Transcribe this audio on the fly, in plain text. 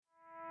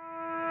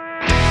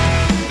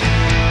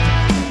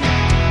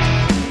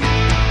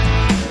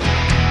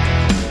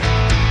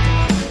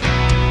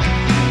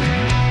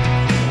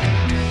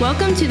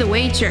Welcome to The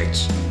Way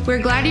Church.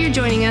 We're glad you're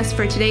joining us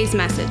for today's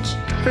message.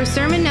 For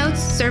sermon notes,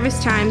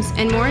 service times,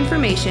 and more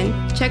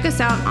information, check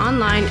us out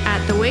online at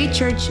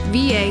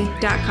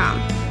thewaychurchva.com.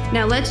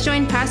 Now let's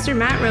join Pastor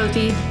Matt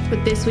Rothy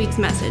with this week's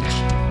message.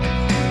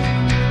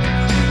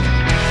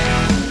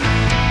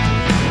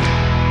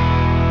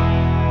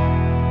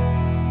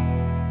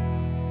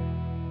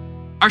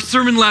 Our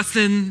sermon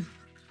lesson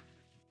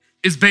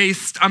is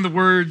based on the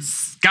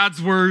words,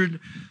 God's word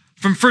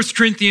from 1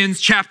 Corinthians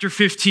chapter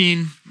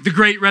 15, the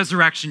great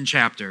resurrection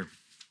chapter.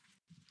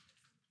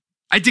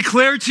 I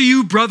declare to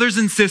you, brothers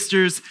and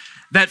sisters,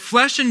 that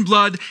flesh and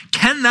blood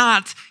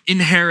cannot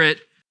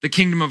inherit the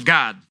kingdom of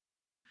God,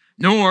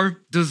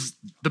 nor does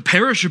the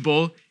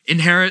perishable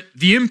inherit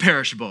the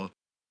imperishable.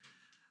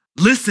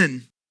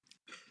 Listen,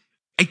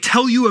 I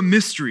tell you a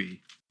mystery.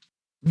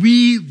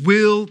 We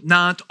will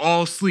not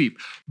all sleep,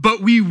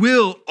 but we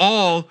will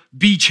all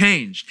be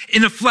changed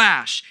in a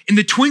flash, in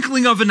the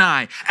twinkling of an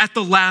eye, at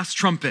the last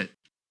trumpet.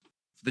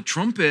 The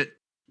trumpet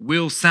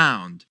will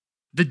sound.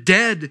 The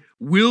dead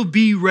will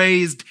be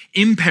raised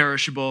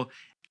imperishable,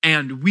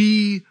 and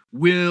we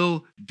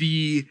will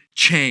be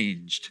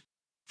changed.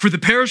 For the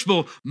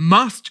perishable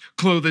must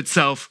clothe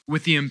itself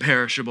with the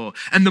imperishable,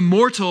 and the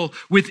mortal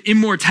with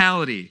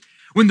immortality.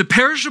 When the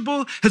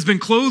perishable has been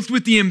clothed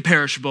with the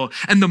imperishable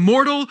and the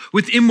mortal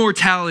with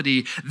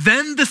immortality,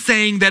 then the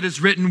saying that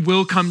is written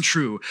will come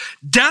true.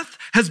 Death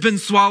has been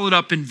swallowed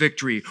up in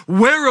victory.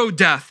 Where, O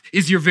death,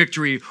 is your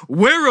victory?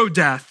 Where, O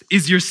death,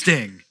 is your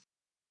sting?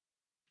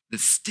 The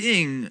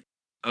sting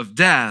of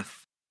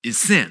death is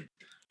sin,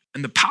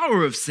 and the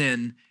power of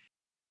sin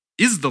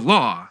is the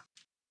law.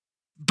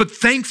 But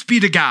thanks be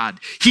to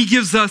God, he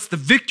gives us the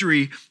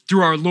victory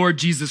through our Lord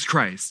Jesus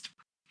Christ.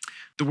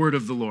 The word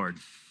of the Lord.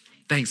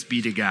 Thanks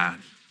be to God.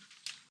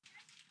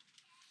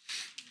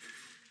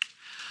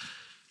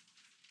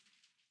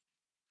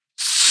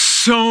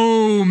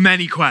 So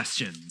many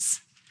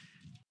questions.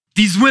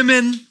 These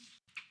women,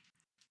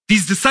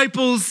 these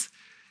disciples,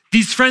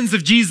 these friends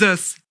of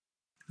Jesus,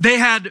 they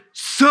had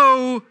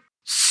so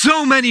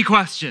many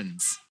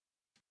questions.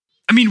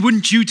 I mean,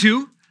 wouldn't you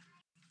too?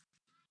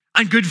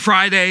 On Good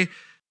Friday,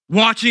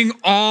 watching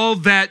all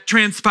that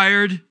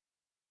transpired,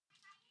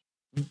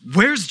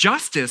 where's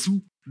justice?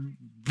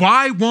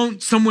 Why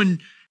won't someone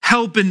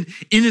help an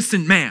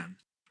innocent man?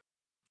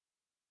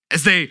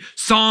 As they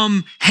saw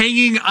him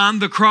hanging on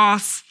the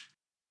cross,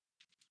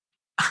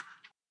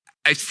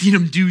 I've seen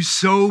him do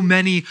so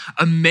many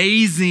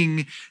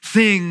amazing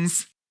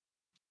things,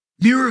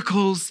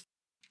 miracles.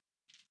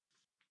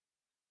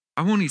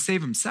 Why won't he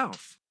save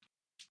himself?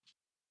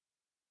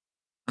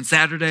 On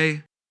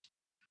Saturday,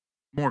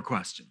 more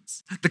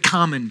questions, the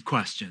common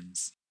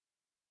questions.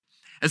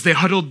 As they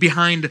huddled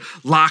behind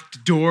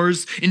locked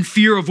doors in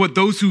fear of what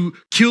those who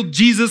killed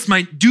Jesus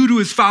might do to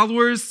his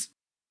followers,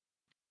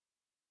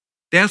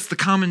 they asked the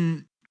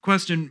common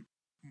question,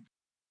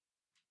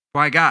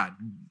 why God?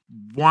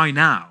 Why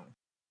now?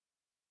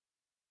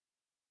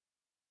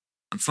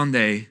 On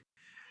Sunday,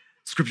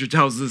 Scripture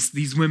tells us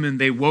these women,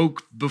 they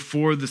woke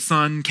before the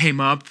sun came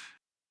up.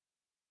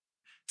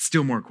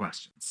 Still more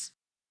questions.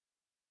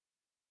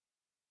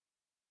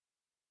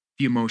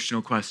 The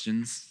emotional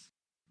questions.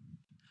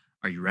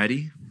 Are you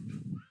ready?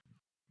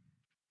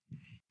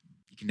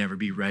 You can never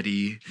be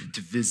ready to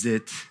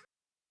visit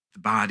the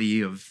body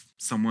of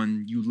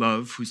someone you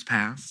love who's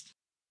passed.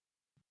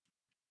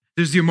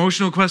 There's the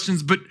emotional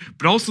questions, but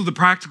also the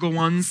practical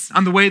ones.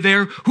 On the way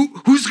there,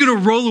 who's going to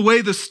roll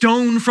away the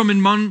stone from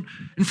in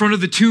front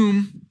of the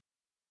tomb?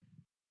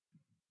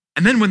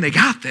 And then when they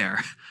got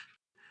there,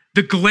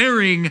 the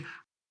glaring,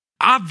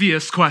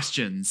 obvious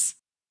questions.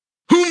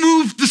 Who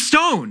moved the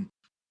stone?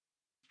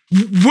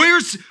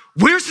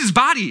 Where's his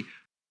body?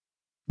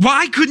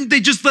 Why couldn't they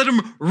just let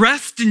him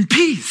rest in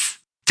peace?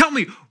 Tell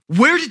me,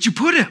 where did you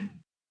put him?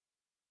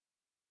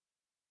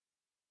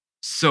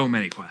 So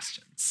many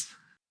questions.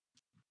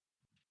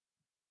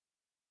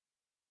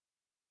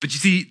 But you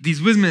see,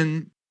 these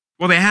women,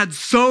 well, they had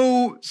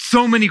so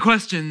many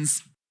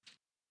questions.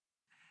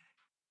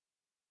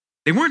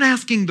 They weren't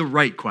asking the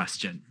right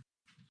question.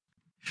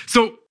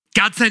 So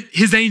God sent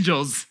his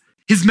angels,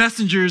 his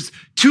messengers,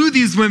 to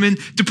these women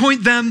to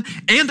point them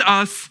and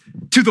us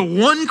to the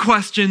one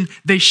question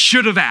they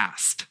should have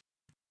asked.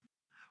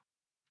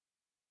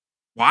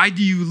 Why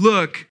do you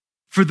look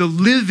for the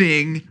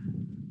living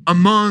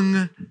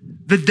among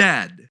the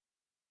dead?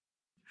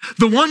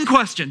 The one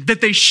question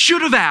that they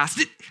should have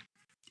asked,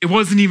 it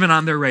wasn't even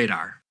on their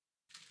radar.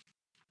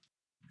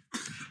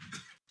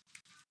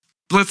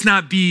 But let's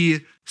not be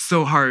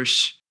so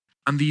harsh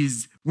on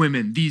these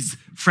women, these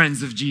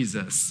friends of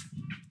Jesus.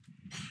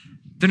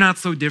 They're not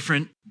so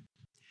different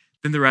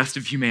than the rest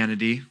of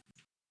humanity.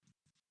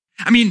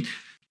 I mean,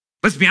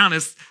 let's be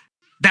honest,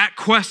 that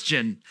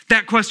question,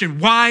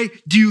 why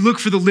do you look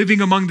for the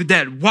living among the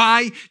dead?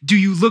 Why do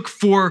you look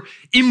for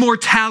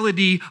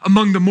immortality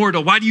among the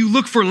mortal? Why do you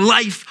look for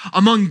life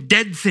among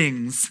dead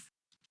things?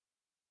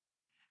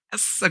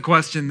 That's a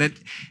question that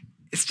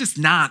it's just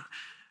not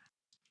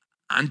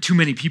on too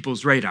many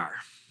people's radar.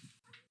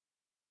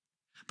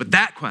 But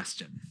that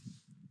question,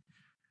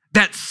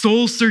 that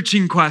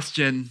soul-searching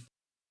question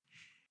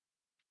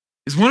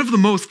is one of the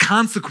most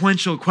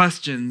consequential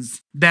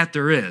questions that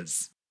there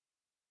is.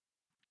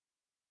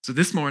 So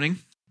this morning,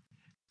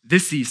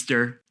 this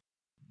Easter,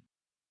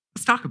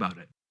 let's talk about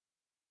it.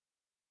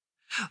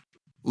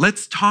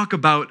 Let's talk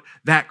about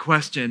that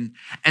question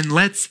and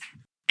let's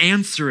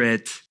answer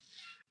it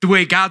the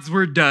way God's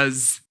word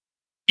does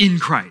in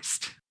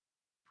Christ.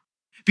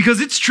 Because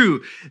it's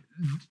true,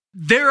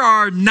 there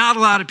are not a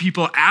lot of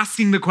people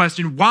asking the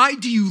question, why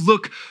do you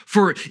look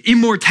for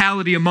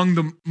immortality among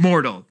the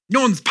mortal?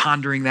 No one's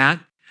pondering that.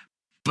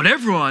 But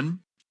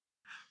everyone,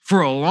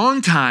 for a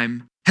long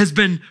time, has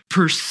been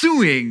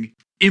pursuing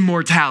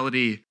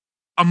immortality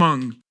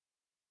among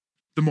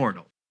the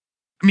mortal.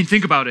 I mean,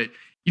 think about it.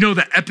 You know,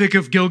 the Epic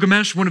of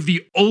Gilgamesh, one of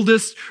the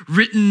oldest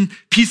written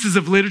pieces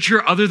of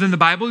literature other than the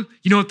Bible.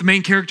 You know what the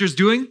main character is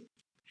doing?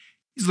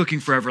 He's looking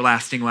for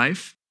everlasting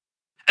life.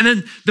 And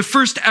then the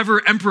first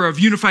ever emperor of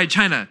unified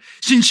China,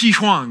 Qin Shi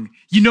Huang,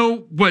 you know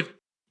what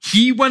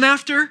he went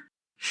after?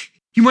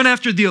 He went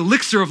after the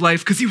elixir of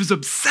life because he was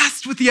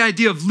obsessed with the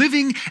idea of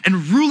living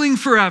and ruling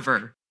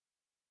forever.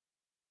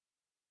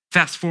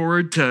 Fast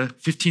forward to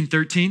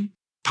 1513,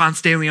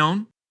 Ponce de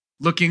Leon,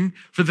 looking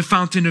for the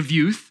fountain of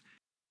youth.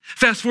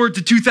 Fast forward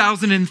to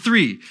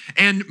 2003,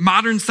 and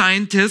modern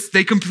scientists,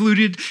 they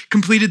completed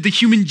the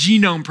Human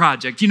Genome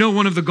Project. You know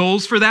one of the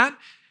goals for that?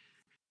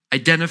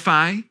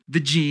 Identify the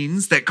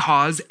genes that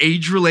cause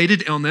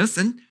age-related illness,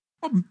 and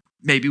well,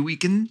 maybe we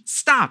can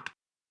stop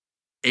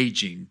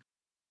aging.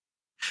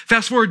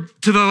 Fast forward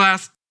to the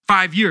last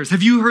 5 years.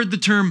 Have you heard the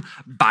term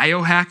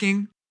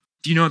biohacking?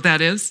 Do you know what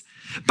that is?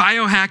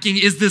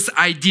 Biohacking is this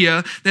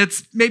idea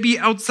that's maybe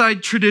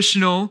outside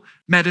traditional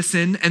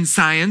medicine and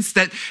science,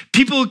 that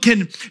people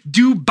can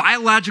do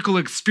biological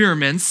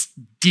experiments,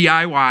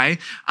 DIY,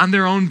 on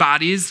their own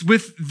bodies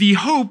with the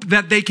hope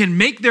that they can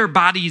make their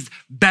bodies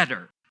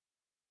better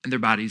and their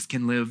bodies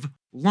can live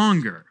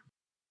longer.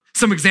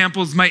 Some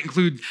examples might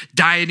include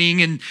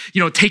dieting and,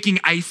 taking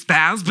ice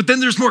baths, but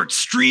then there's more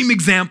extreme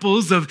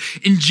examples of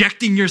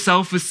injecting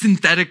yourself with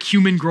synthetic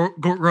human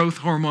growth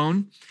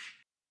hormone.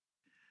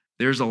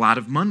 There's a lot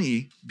of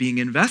money being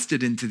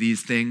invested into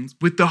these things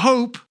with the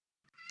hope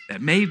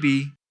that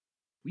maybe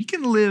we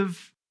can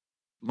live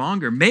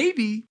longer.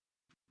 Maybe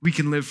we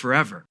can live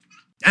forever.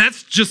 And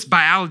that's just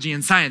biology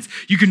and science.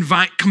 You can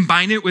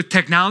combine it with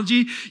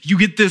technology. You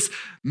get this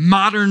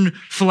modern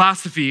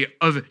philosophy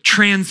of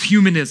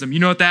transhumanism. You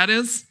know what that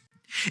is?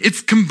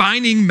 It's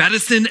combining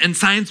medicine and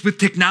science with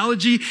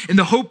technology in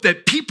the hope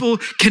that people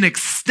can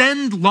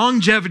extend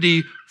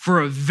longevity for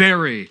a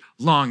very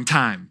long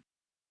time.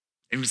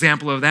 An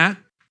example of that,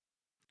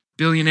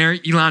 billionaire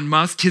Elon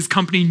Musk, his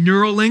company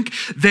Neuralink,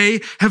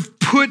 they have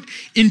put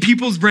in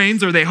people's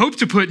brains, or they hope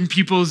to put in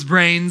people's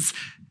brains,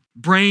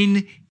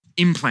 brain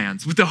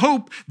implants with the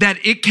hope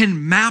that it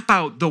can map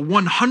out the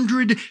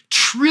 100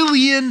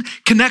 trillion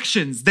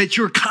connections that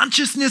your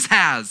consciousness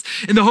has,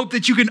 in the hope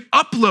that you can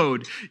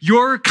upload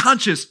your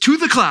conscious to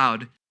the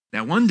cloud,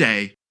 that one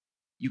day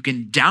you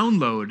can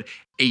download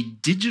a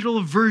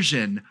digital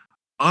version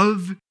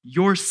of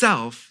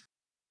yourself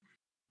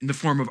in the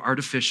form of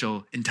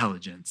artificial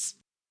intelligence.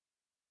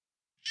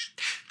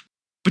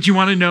 But you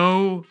want to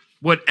know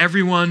what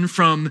everyone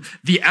from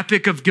the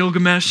Epic of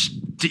Gilgamesh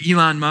to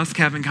Elon Musk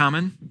have in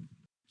common?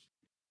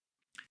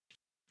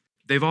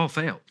 They've all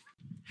failed.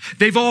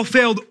 They've all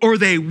failed, or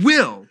they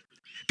will,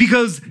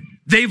 because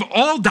they've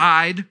all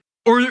died,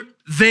 or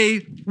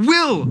they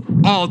will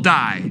all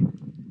die.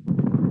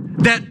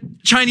 That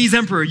Chinese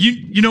emperor,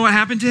 you know what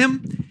happened to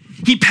him?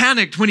 He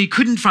panicked when he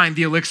couldn't find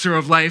the elixir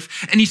of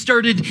life, and he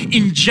started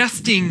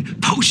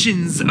ingesting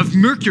potions of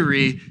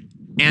mercury,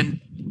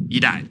 and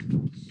he died.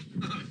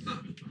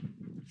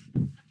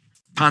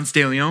 Ponce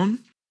de Leon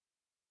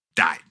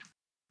died.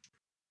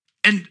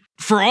 And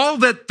for all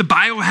that the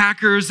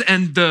biohackers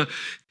and the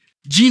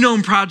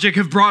Genome Project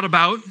have brought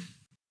about,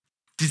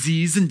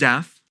 disease and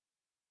death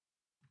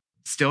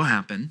still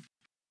happen.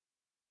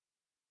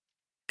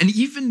 And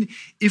even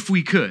if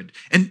we could,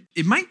 and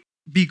it might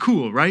be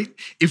cool, right?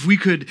 If we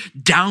could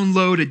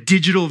download a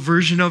digital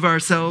version of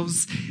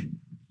ourselves,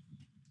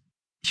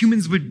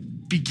 humans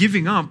would be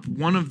giving up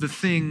one of the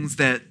things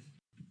that,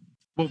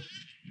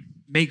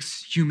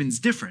 makes humans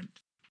different.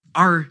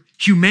 Our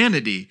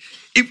humanity.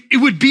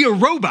 It would be a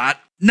robot,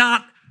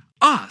 not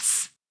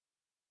us.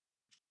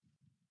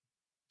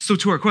 So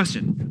to our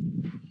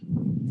question,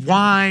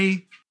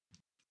 why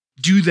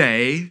do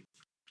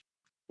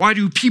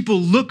people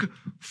look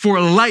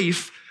for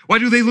life? Why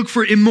do they look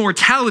for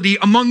immortality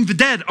among the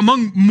dead,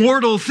 among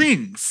mortal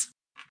things?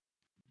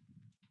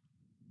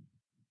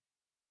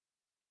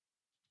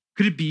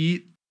 Could it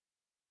be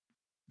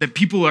that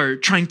people are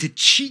trying to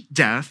cheat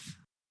death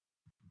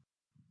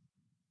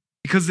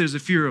because there's a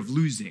fear of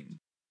losing?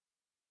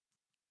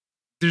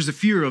 There's a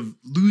fear of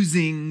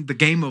losing the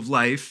game of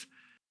life.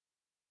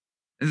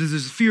 And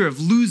there's a fear of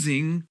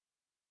losing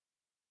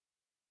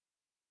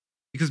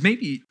because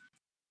maybe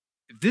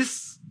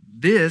this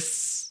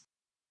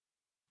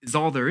is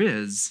all there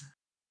is,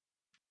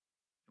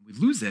 and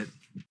we lose it,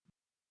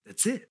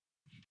 that's it.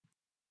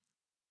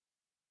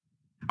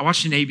 I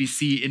watched an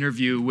ABC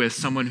interview with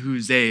someone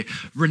who's a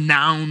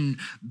renowned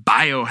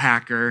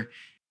biohacker,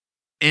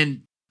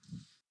 and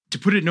to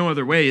put it no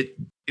other way,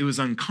 it was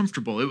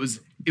uncomfortable. It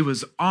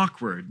was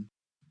awkward.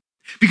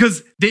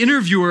 Because the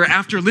interviewer,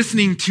 after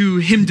listening to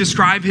him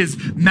describe his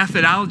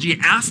methodology,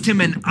 asked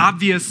him an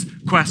obvious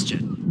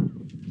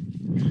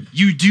question.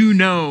 You do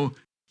know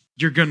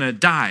you're gonna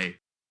die,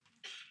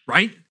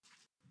 right?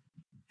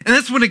 And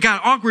that's when it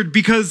got awkward,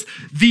 because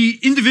the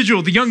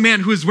individual, the young man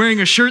who was wearing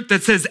a shirt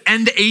that says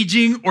 "End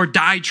aging or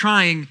die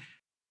trying,"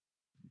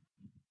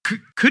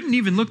 couldn't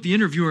even look the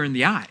interviewer in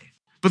the eye,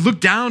 but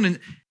looked down and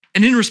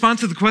in response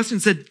to the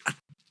question said,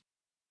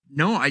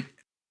 "No, I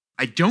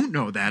don't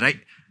know that.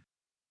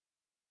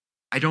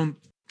 I don't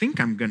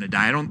think I'm gonna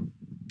die. I don't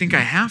think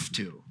I have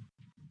to."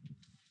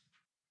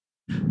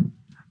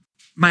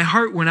 My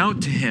heart went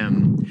out to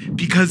him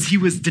because he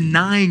was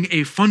denying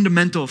a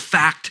fundamental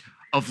fact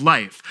of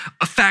life,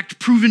 a fact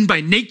proven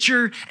by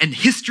nature and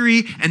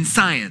history and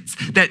science,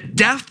 that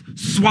death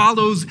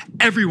swallows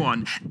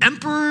everyone,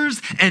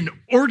 emperors and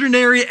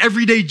ordinary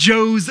everyday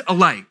Joes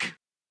alike.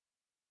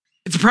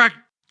 It's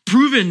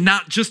proven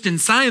not just in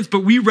science, but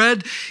we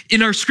read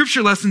in our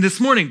scripture lesson this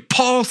morning,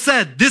 Paul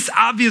said this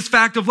obvious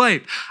fact of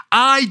life: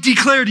 I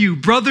declare to you,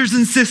 brothers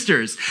and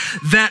sisters,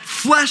 that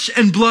flesh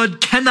and blood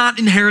cannot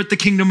inherit the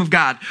kingdom of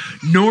God,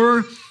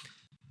 nor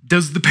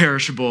does the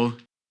perishable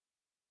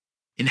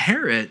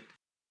inherit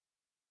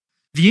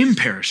the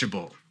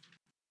imperishable.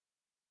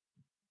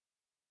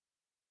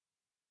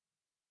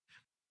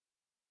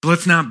 But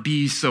let's not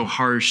be so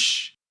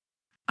harsh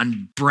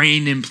on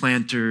brain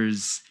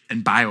implanters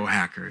and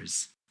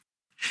biohackers,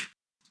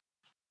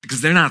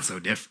 because they're not so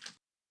different.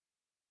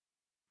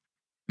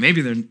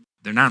 Maybe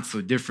they're not so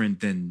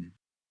different than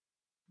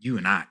you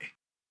and I.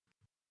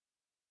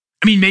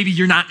 I mean, maybe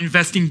you're not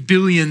investing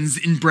billions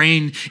in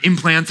brain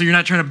implants, or you're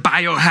not trying to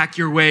biohack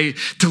your way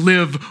to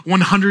live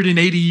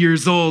 180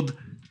 years old.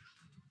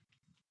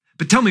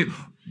 But tell me,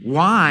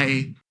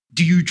 why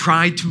do you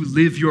try to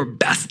live your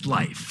best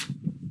life?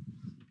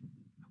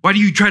 Why do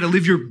you try to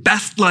live your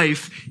best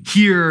life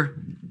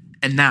here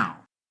and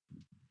now?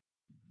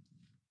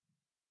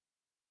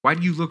 Why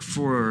do you look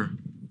for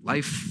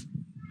life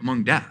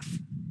among death?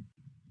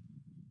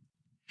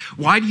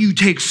 Why do you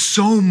take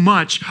so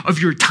much of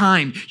your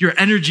time, your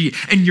energy,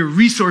 and your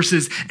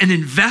resources and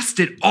invest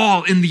it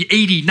all in the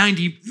 80,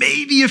 90,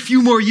 maybe a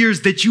few more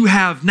years that you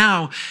have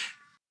now,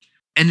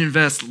 and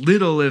invest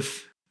little,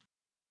 if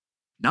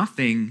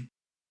nothing,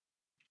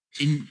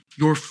 in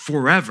your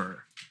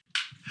forever?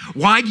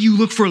 Why do you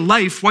look for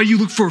life? Why do you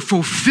look for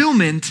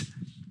fulfillment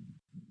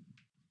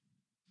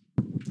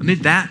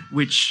amid that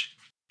which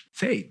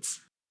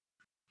fades?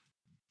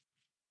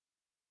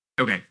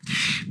 Okay,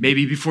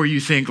 maybe before you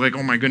think like,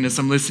 oh my goodness,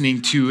 I'm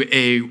listening to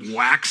a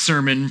whack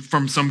sermon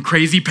from some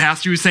crazy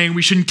pastor who's saying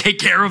we shouldn't take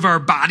care of our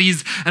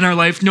bodies and our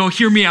life. No,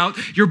 hear me out.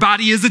 Your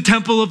body is a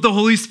temple of the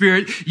Holy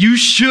Spirit. You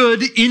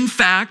should, in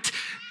fact,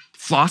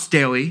 floss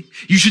daily.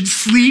 You should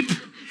sleep.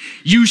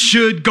 You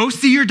should go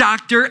see your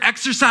doctor,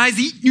 exercise,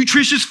 eat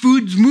nutritious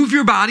foods, move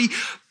your body.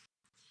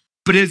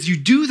 But as you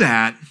do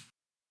that,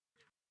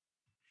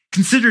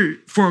 consider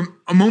for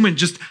a moment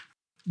just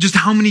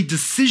how many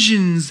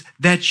decisions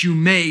that you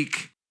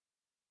make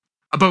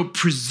about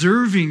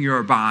preserving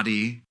your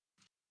body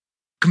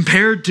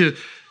compared to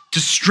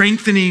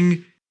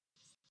strengthening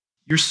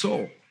your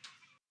soul.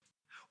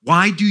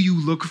 Why do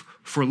you look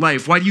for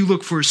life? Why do you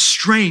look for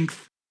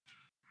strength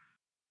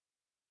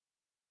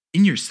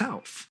in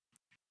yourself?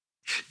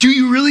 Do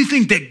you really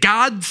think that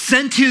God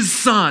sent his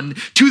son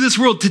to this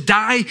world to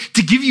die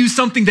to give you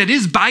something that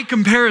is, by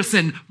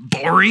comparison,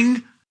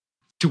 boring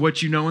to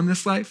what you know in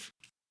this life?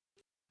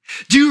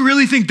 Do you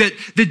really think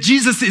that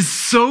Jesus is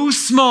so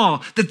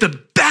small that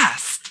the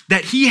best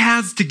that he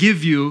has to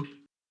give you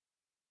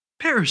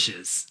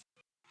perishes?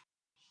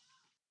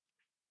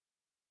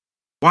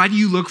 Why do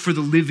you look for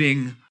the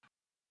living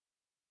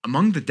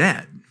among the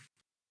dead?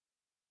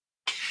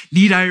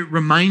 Need I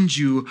remind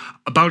you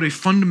about a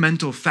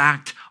fundamental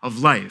fact of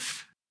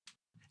life?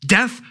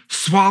 Death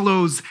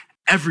swallows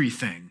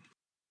everything.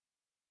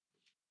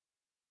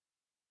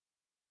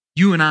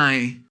 You and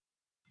I,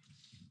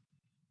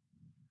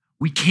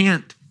 we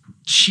can't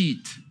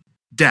cheat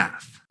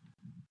death.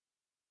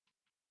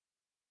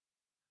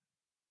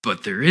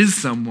 But there is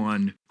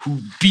someone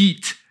who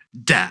beat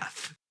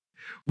death.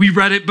 We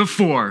read it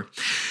before.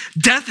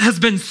 Death has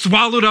been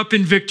swallowed up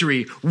in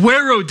victory.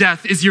 Where, O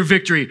death, is your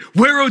victory?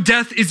 Where, O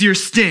death, is your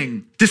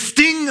sting? The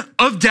sting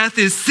of death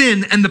is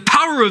sin, and the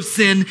power of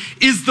sin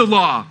is the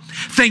law.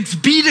 Thanks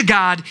be to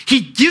God, he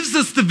gives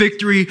us the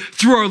victory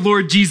through our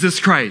Lord Jesus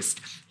Christ.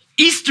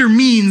 Easter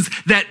means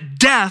that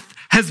death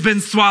has been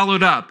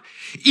swallowed up.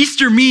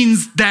 Easter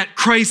means that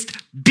Christ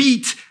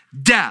beat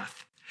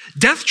death.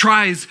 Death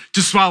tries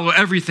to swallow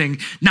everything,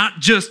 not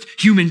just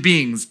human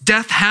beings.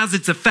 Death has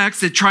its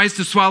effects. It tries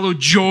to swallow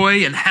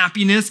joy and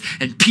happiness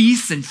and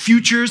peace and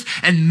futures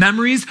and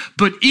memories.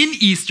 But in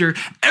Easter,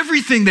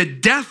 everything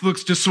that death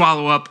looks to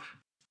swallow up,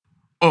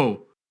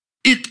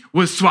 it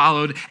was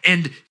swallowed,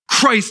 and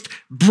Christ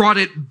brought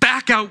it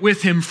back out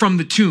with him from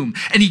the tomb.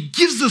 And he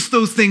gives us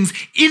those things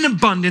in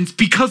abundance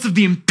because of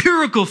the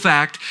empirical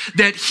fact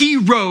that he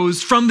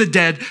rose from the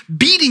dead,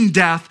 beating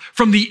death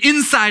from the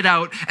inside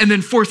out, and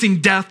then forcing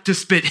death to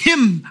spit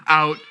him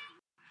out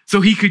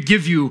so he could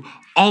give you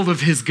all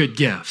of his good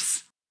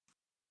gifts.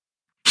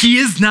 He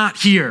is not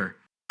here.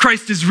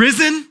 Christ is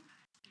risen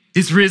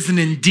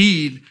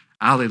indeed.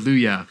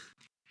 Hallelujah.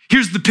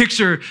 Here's the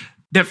picture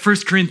that 1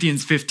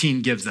 Corinthians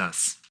 15 gives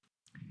us.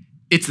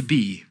 It's a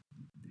bee.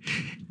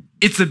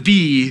 It's a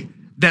bee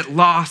that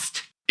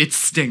lost its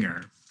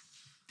stinger.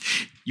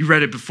 You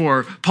read it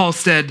before. Paul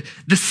said,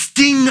 the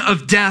sting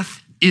of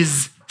death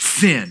is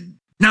sin.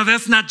 Now,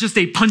 that's not just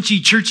a punchy,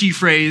 churchy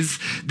phrase.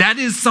 That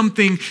is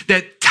something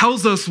that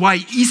tells us why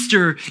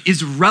Easter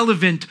is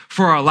relevant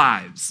for our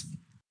lives.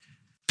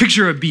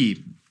 Picture a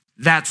bee.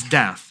 That's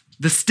death.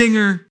 The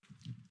stinger,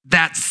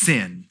 that's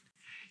sin.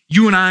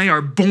 You and I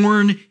are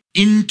born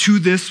into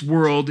this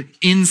world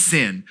in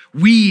sin.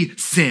 We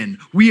sin.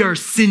 We are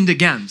sinned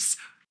against.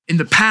 In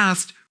the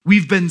past,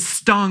 we've been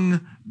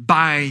stung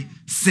by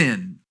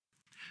sin.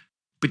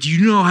 But do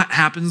you know what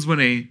happens when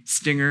a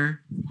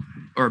stinger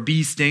or a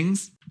bee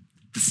stings?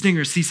 The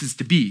stinger ceases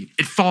to be.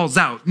 It falls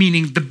out,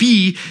 meaning the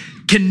bee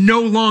can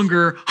no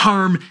longer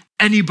harm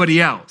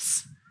anybody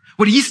else.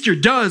 What Easter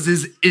does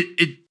is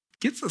it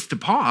gets us to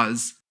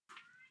pause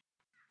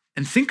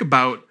and think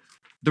about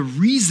the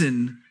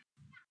reason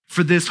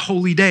for this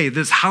holy day,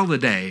 this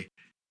holiday.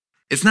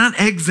 It's not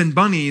eggs and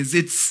bunnies.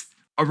 It's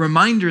a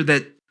reminder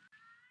that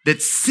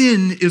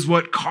sin is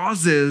what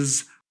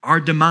causes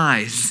our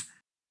demise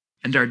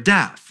and our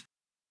death.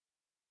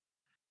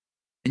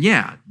 And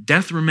yeah,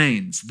 death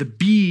remains. The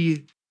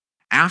bee,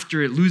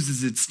 after it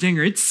loses its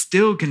stinger, it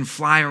still can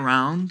fly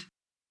around,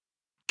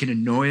 can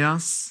annoy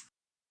us,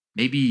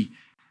 maybe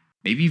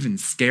even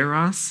scare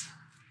us.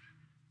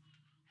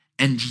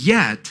 And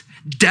yet,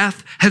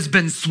 death has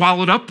been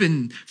swallowed up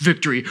in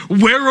victory.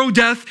 Where, O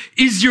death,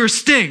 is your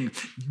sting?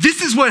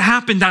 This is what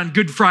happened on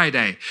Good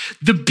Friday.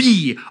 The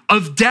bee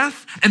of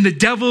death and the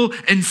devil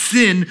and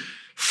sin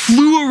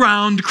flew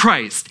around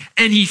Christ,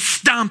 and he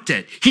stomped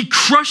it. He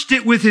crushed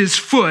it with his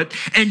foot,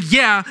 and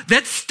yeah,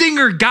 that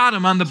stinger got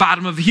him on the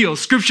bottom of the heel.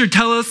 Scripture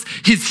tells us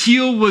his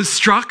heel was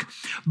struck,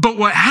 but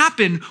what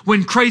happened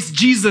when Christ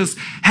Jesus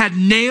had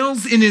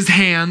nails in his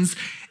hands,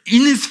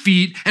 in his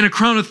feet, and a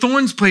crown of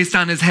thorns placed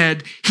on his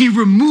head, he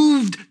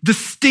removed the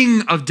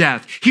sting of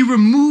death. He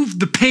removed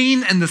the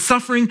pain and the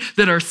suffering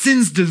that our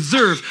sins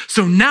deserve.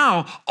 So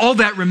now all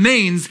that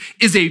remains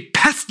is a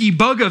pesky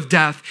bug of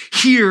death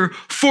here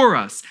for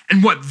us.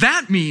 And what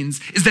that means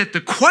is that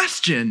the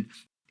question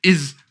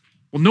is,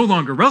 well, no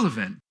longer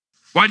relevant.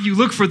 Why do you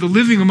look for the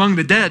living among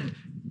the dead?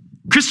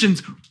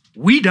 Christians,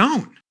 we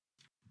don't.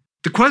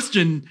 The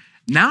question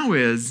now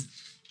is,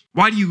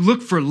 why do you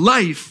look for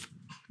life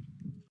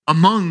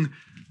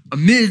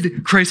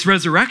amid Christ's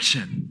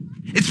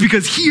resurrection? It's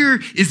because here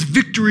is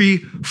victory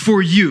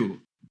for you.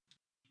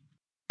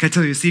 Can I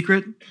tell you a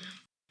secret?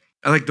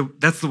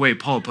 That's the way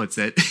Paul puts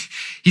it.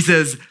 He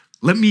says,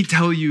 let me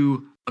tell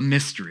you a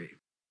mystery.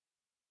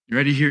 You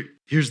ready?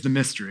 Here's the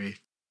mystery.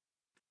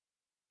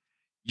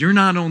 You're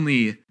not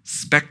only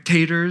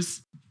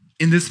spectators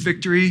in this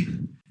victory,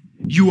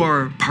 you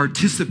are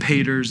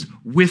participators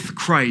with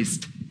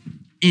Christ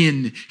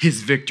in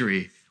his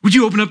victory. Would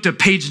you open up to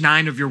page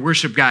 9 of your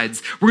worship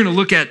guides? We're going to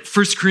look at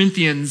 1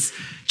 Corinthians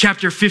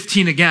chapter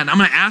 15 again. I'm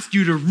going to ask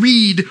you to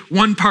read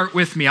one part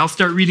with me. I'll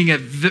start reading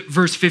at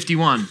verse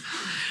 51.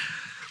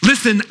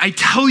 Listen, I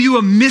tell you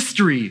a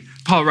mystery,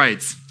 Paul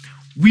writes.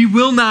 We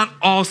will not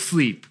all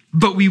sleep,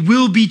 but we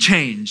will be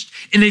changed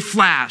in a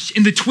flash,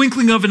 in the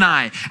twinkling of an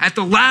eye, at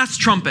the last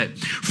trumpet.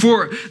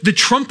 For the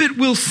trumpet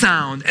will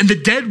sound, and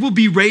the dead will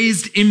be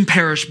raised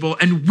imperishable,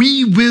 and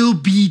we will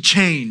be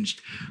changed.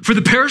 For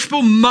the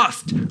perishable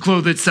must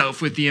clothe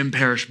itself with the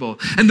imperishable,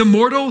 and the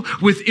mortal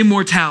with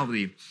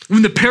immortality.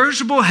 When the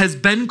perishable has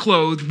been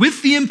clothed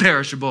with the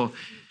imperishable,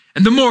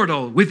 and the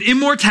mortal with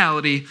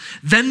immortality,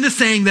 then the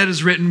saying that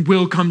is written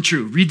will come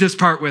true. Read this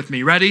part with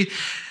me. Ready?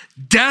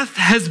 Death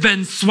has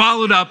been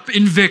swallowed up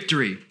in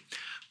victory.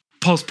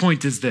 Paul's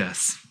point is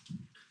this.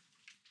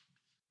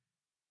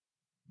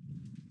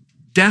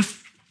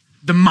 Death,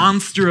 the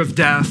monster of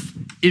death,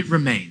 it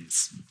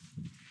remains.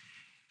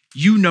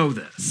 You know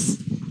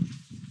this.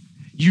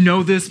 You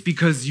know this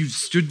because you've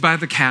stood by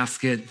the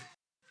casket.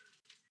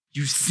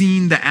 You've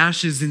seen the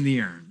ashes in the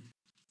urn.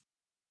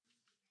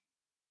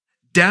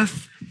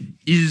 Death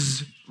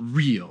is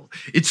real.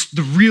 It's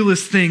the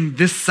realest thing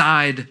this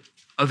side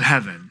of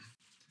heaven.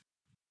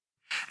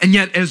 And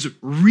yet, as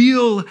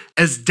real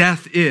as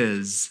death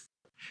is,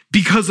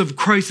 because of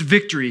Christ's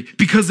victory,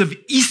 because of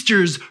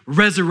Easter's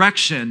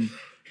resurrection,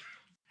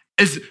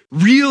 as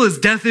real as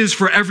death is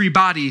for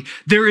everybody,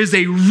 there is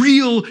a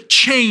real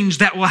change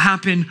that will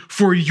happen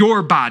for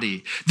your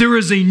body. There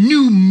is a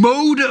new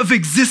mode of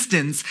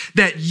existence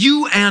that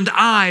you and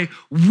I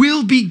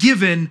will be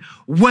given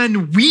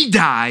when we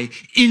die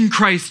in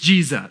Christ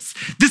Jesus.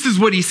 This is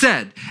what he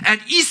said. At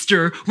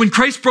Easter, when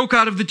Christ broke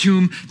out of the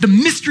tomb, the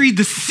mystery,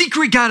 the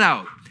secret got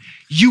out.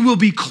 You will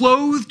be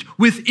clothed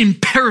with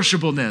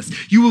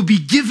imperishableness. You will be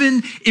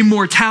given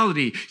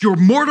immortality. Your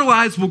mortal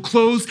eyes will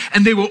close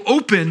and they will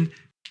open,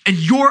 and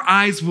your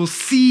eyes will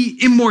see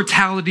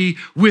immortality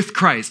with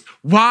Christ.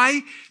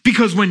 Why?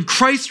 Because when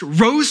Christ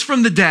rose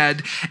from the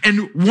dead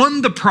and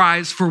won the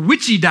prize for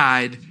which he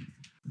died,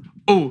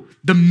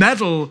 the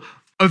medal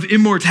of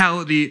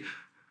immortality,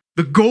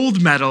 the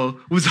gold medal,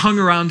 was hung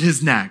around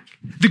his neck.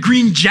 The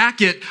green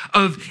jacket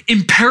of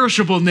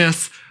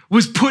imperishableness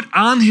was put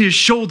on his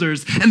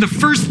shoulders. And the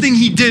first thing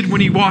he did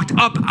when he walked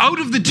up out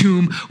of the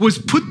tomb was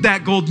put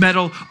that gold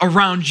medal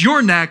around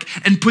your neck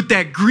and put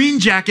that green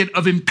jacket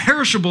of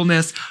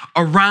imperishableness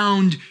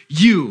around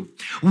you.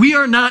 We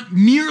are not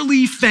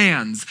merely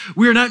fans.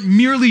 We are not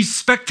merely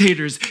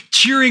spectators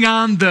cheering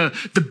on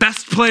the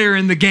best player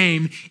in the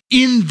game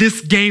in this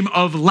game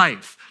of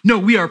life. No,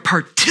 we are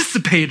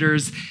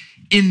participators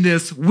in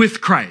this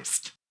with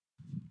Christ.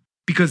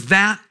 Because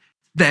that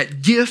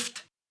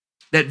gift,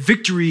 that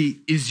victory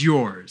is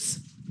yours.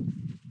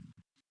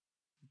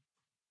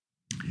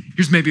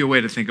 Here's maybe a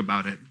way to think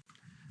about it.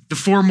 The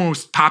four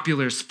most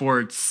popular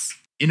sports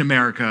in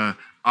America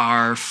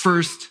are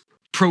first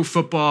pro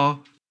football,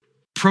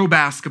 pro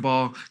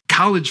basketball,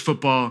 college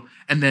football,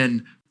 and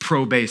then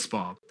pro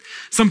baseball.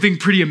 Something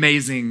pretty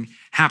amazing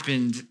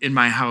happened in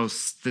my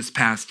house this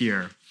past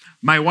year.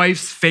 My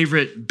wife's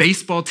favorite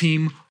baseball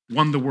team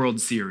won the World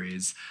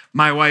Series.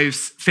 My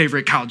wife's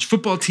favorite college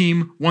football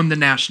team won the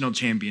national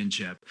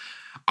championship.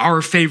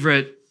 Our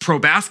favorite pro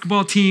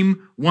basketball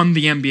team won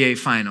the NBA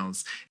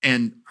Finals.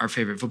 And our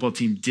favorite football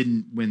team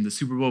didn't win the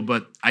Super Bowl,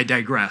 but I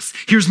digress.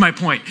 Here's my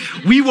point.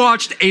 We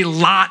watched a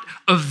lot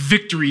of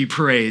victory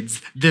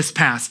parades this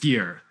past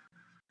year.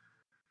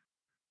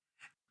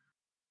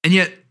 And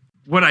yet,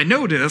 what I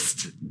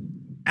noticed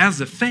as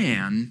a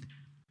fan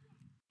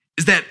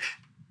is that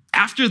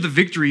after the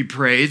victory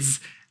parades,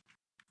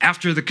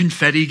 after the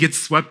confetti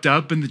gets swept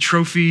up and the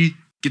trophy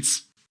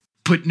gets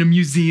put in a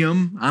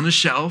museum on a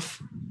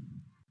shelf,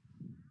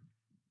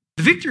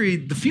 the victory,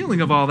 the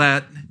feeling of all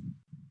that,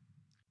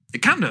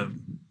 it kind of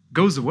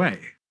goes away.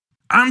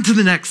 On to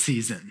the next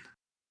season.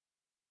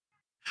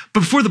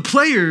 But for the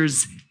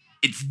players,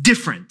 it's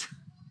different.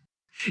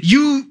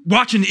 You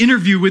watch an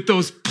interview with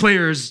those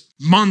players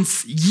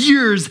months,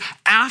 years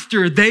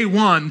after they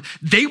won,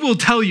 they will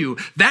tell you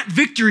that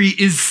victory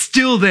is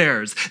still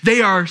theirs.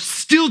 They are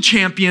still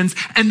champions,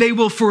 and they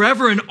will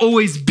forever and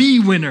always be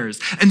winners.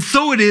 And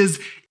so it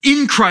is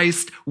in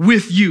Christ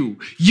with you.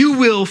 You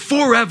will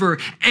forever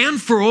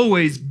and for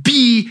always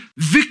be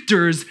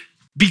victors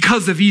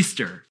because of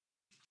Easter.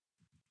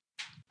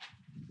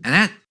 And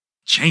that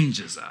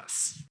changes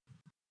us.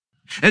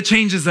 That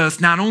changes us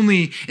not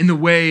only in the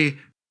way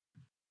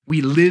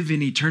we live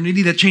in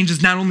eternity, that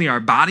changes not only our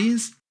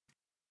bodies,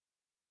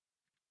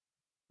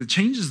 it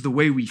changes the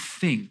way we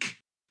think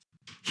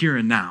here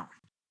and now.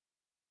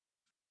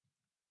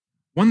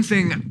 One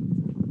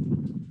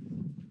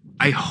thing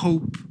I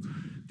hope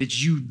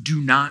that you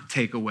do not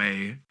take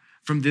away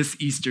from this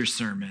Easter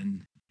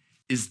sermon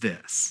is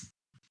this,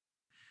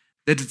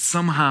 that it's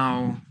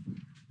somehow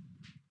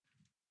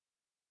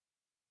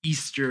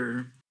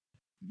Easter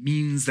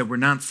means that we're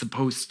not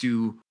supposed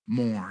to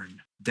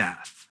mourn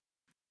death.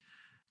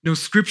 No,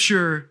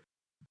 Scripture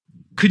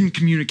couldn't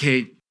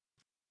communicate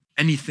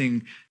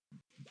anything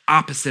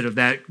opposite of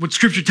that. What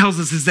Scripture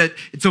tells us is that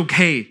it's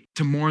okay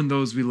to mourn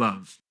those we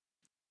love.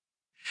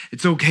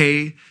 It's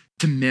okay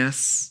to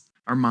miss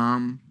our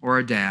mom or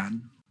our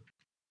dad.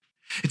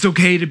 It's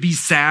okay to be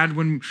sad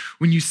when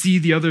you see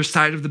the other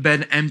side of the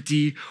bed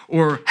empty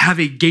or have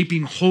a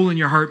gaping hole in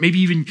your heart, maybe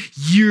even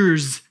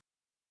years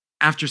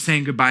after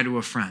saying goodbye to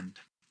a friend.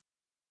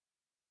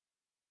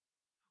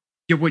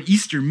 Yet what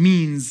Easter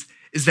means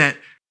is that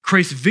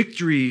Christ's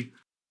victory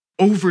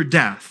over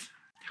death,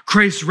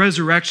 Christ's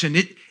resurrection,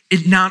 it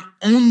not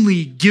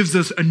only gives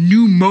us a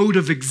new mode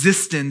of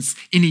existence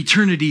in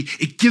eternity,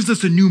 it gives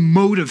us a new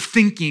mode of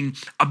thinking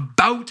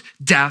about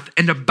death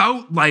and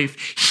about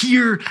life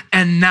here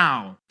and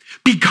now.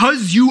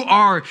 Because you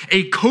are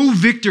a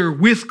co-victor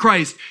with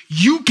Christ,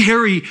 you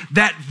carry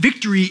that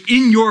victory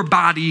in your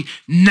body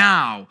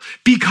now.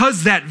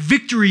 Because that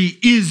victory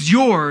is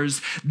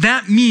yours,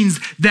 that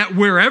means that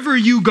wherever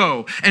you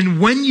go,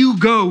 and when you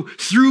go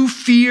through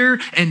fear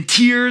and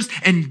tears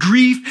and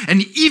grief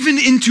and even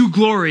into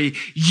glory,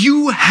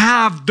 you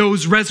have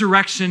those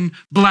resurrection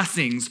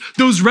blessings.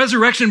 Those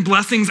resurrection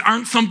blessings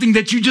aren't something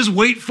that you just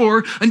wait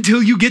for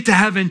until you get to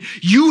heaven.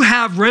 You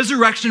have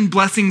resurrection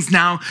blessings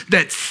now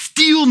that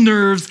steel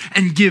nerves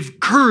and give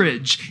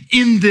courage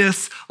in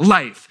this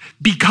life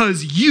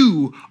because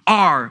you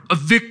are a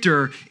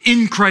victor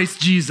in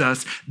Christ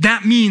Jesus.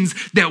 That means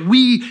that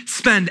we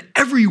spend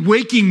every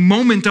waking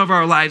moment of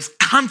our lives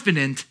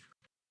confident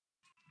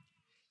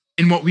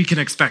in what we can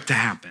expect to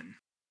happen.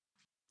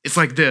 It's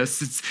like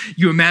this.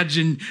 You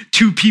imagine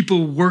two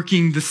people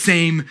working the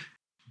same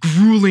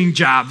grueling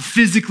job,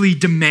 physically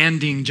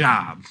demanding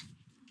job.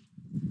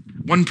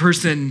 One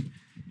person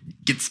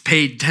gets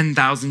paid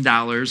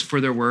 $10,000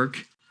 for their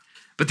work,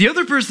 but the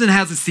other person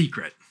has a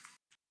secret,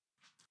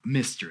 a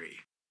mystery.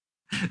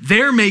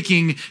 They're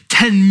making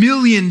 $10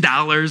 million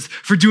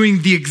for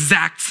doing the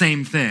exact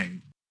same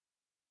thing.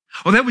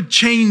 Well, that would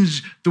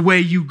change the way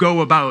you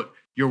go about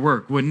your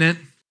work, wouldn't it?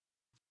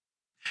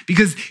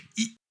 Because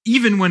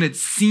even when it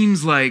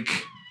seems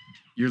like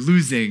you're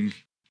losing,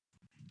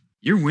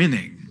 you're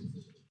winning.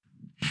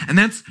 And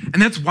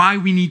that's why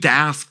we need to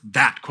ask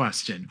that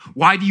question.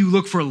 Why do you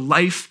look for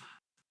life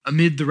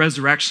amid the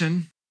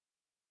resurrection?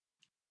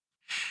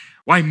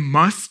 Why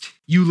must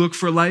you look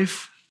for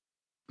life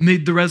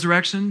amid the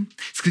resurrection?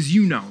 It's because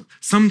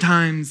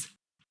sometimes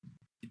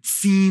it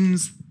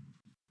seems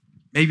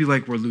maybe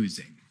like we're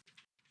losing.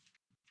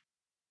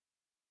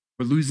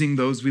 We're losing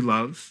those we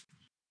love.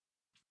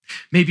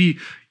 Maybe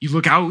you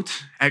look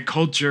out at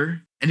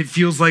culture and it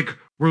feels like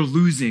we're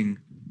losing.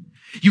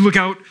 You look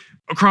out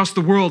across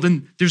the world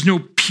and there's no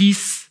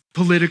peace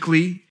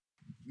politically,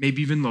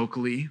 maybe even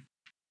locally.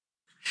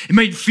 It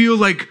might feel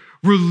like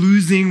we're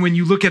losing when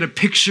you look at a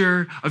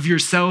picture of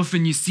yourself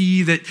and you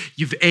see that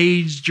you've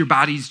aged, your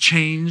body's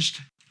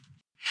changed.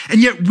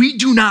 And yet we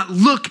do not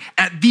look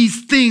at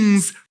these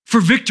things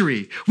for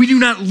victory. We do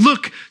not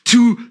look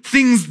to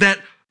things that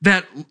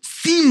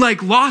seem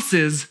like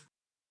losses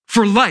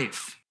for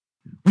life.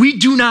 We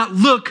do not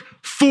look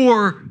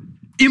for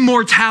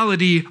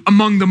immortality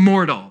among the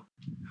mortal.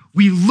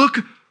 We look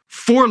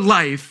for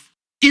life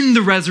in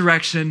the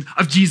resurrection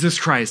of Jesus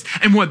Christ.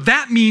 And what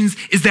that means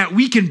is that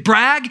we can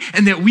brag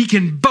and that we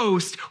can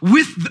boast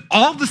with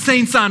all the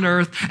saints on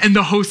earth and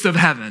the hosts of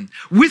heaven.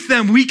 With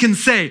them, we can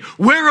say,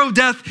 "Where, O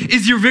death,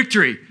 is your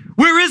victory?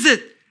 Where is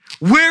it?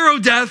 Where, O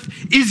death,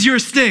 is your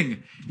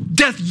sting?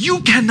 Death,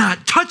 you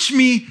cannot touch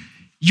me.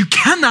 You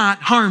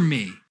cannot harm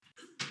me.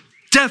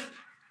 Death,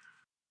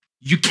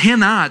 you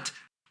cannot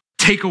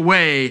take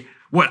away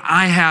what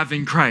I have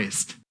in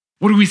Christ."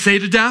 What do we say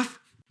to death?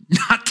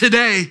 Not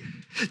today.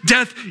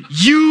 Death,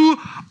 you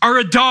are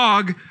a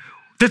dog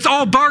that's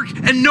all bark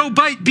and no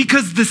bite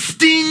because the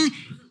sting,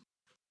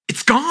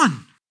 it's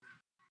gone.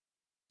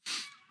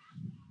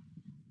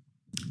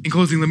 In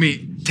closing, let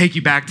me take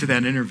you back to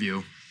that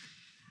interview.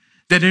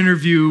 That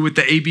interview with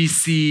the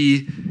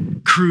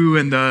ABC crew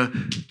and the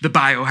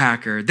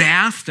biohacker. They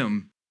asked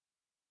him,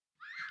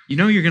 "You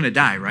know you're going to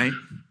die, right?"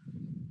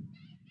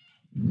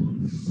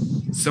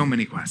 So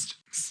many questions.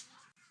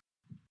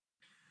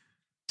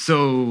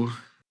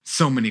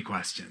 So many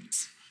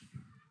questions.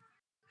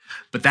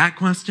 But that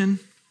question,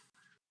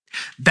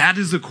 that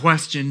is a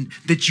question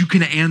that you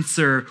can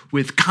answer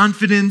with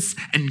confidence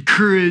and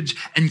courage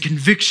and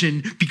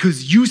conviction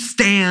because you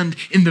stand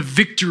in the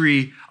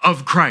victory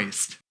of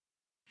Christ.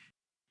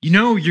 You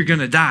know you're going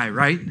to die,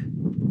 right?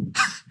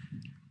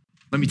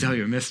 Let me tell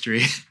you a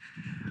mystery.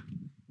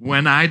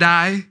 When I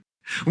die,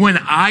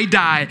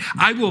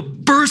 I will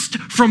burst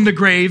from the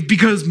grave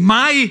because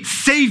my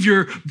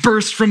Savior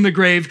burst from the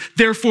grave.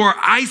 Therefore,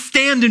 I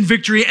stand in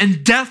victory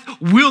and death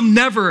will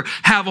never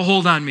have a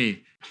hold on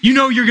me. You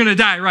know you're going to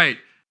die, right?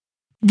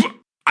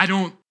 I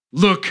don't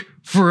look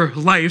for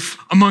life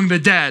among the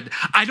dead.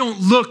 I don't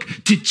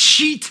look to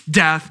cheat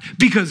death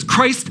because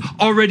Christ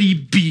already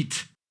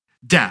beat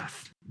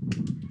death.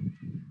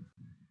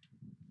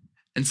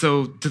 And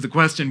so to the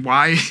question,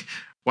 why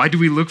do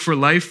we look for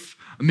life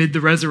amid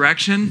the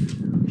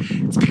resurrection?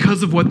 It's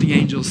because of what the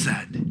angel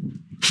said.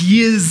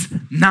 He is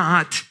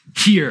not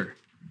here.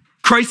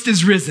 Christ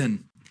is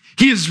risen.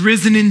 He is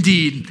risen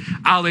indeed.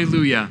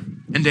 Alleluia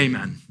and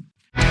amen.